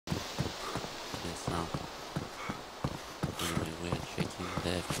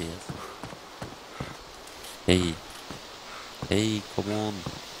FPS. Hey, hey, come on.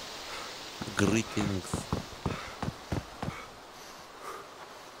 Greetings.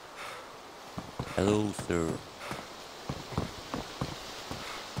 Hello, sir.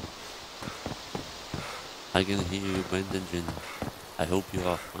 I can hear you, bandaging. I hope you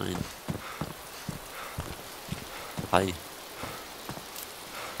are fine. Hi.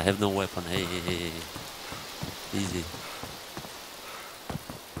 I have no weapon. Hey, hey, hey, hey. Easy.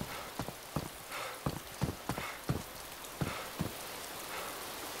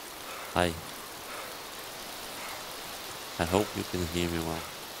 Hi. I hope you can hear me well.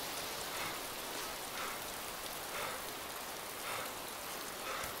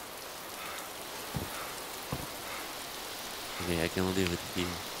 Okay, I can leave it here.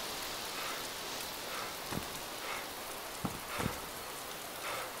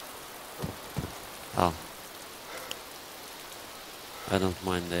 Oh. I don't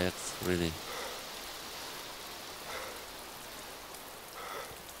mind the axe, really.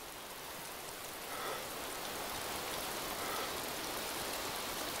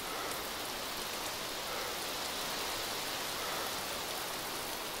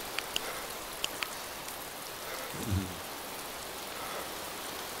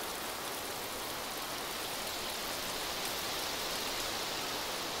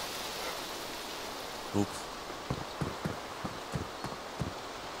 Oops.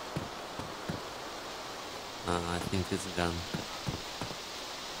 I think it's gone.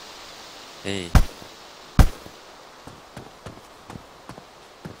 Hey.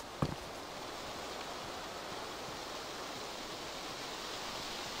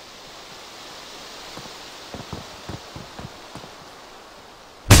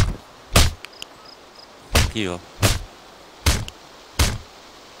 Here.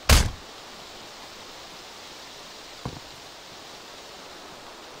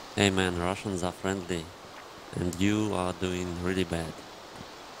 Hey man, Russians are friendly. And you are doing really bad.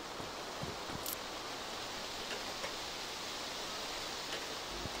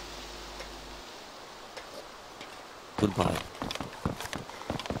 Goodbye.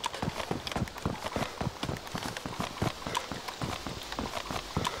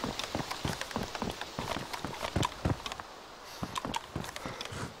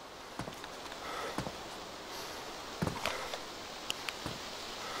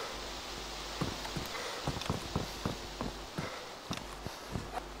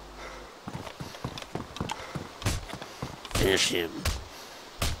 Finish him.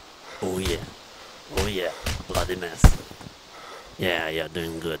 Oh yeah. Oh yeah. Bloody mess. Yeah, you're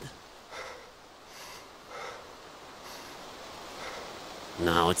doing good.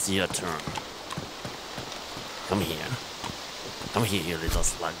 Now it's your turn. Come here. Come here, you little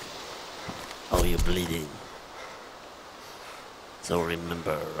slug. Oh, you're bleeding. So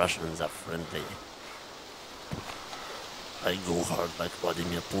remember, Russians are friendly. I go hard like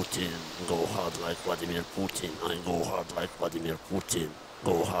Vladimir Putin. Go hard like Vladimir Putin. I go hard like Vladimir Putin.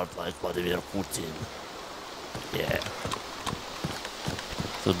 Go hard like Vladimir Putin. Yeah.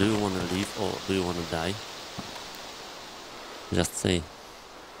 So do you want to leave or do you want to die? Just say.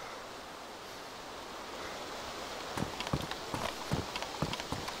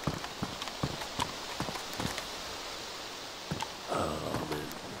 Oh man.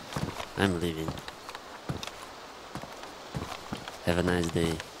 I'm leaving. Have a nice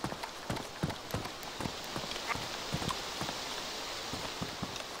day.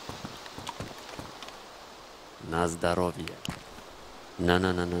 На здоровье. No,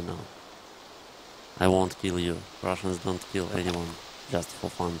 no, no, no, no. I won't kill you. Russians don't kill anyone. Just for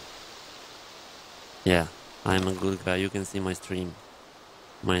fun. Yeah, I'm a good guy. You can see my stream.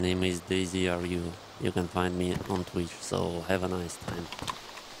 My name is DaisyRU. You can find me on Twitch. So have a nice time.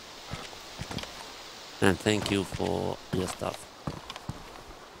 And thank you for your stuff.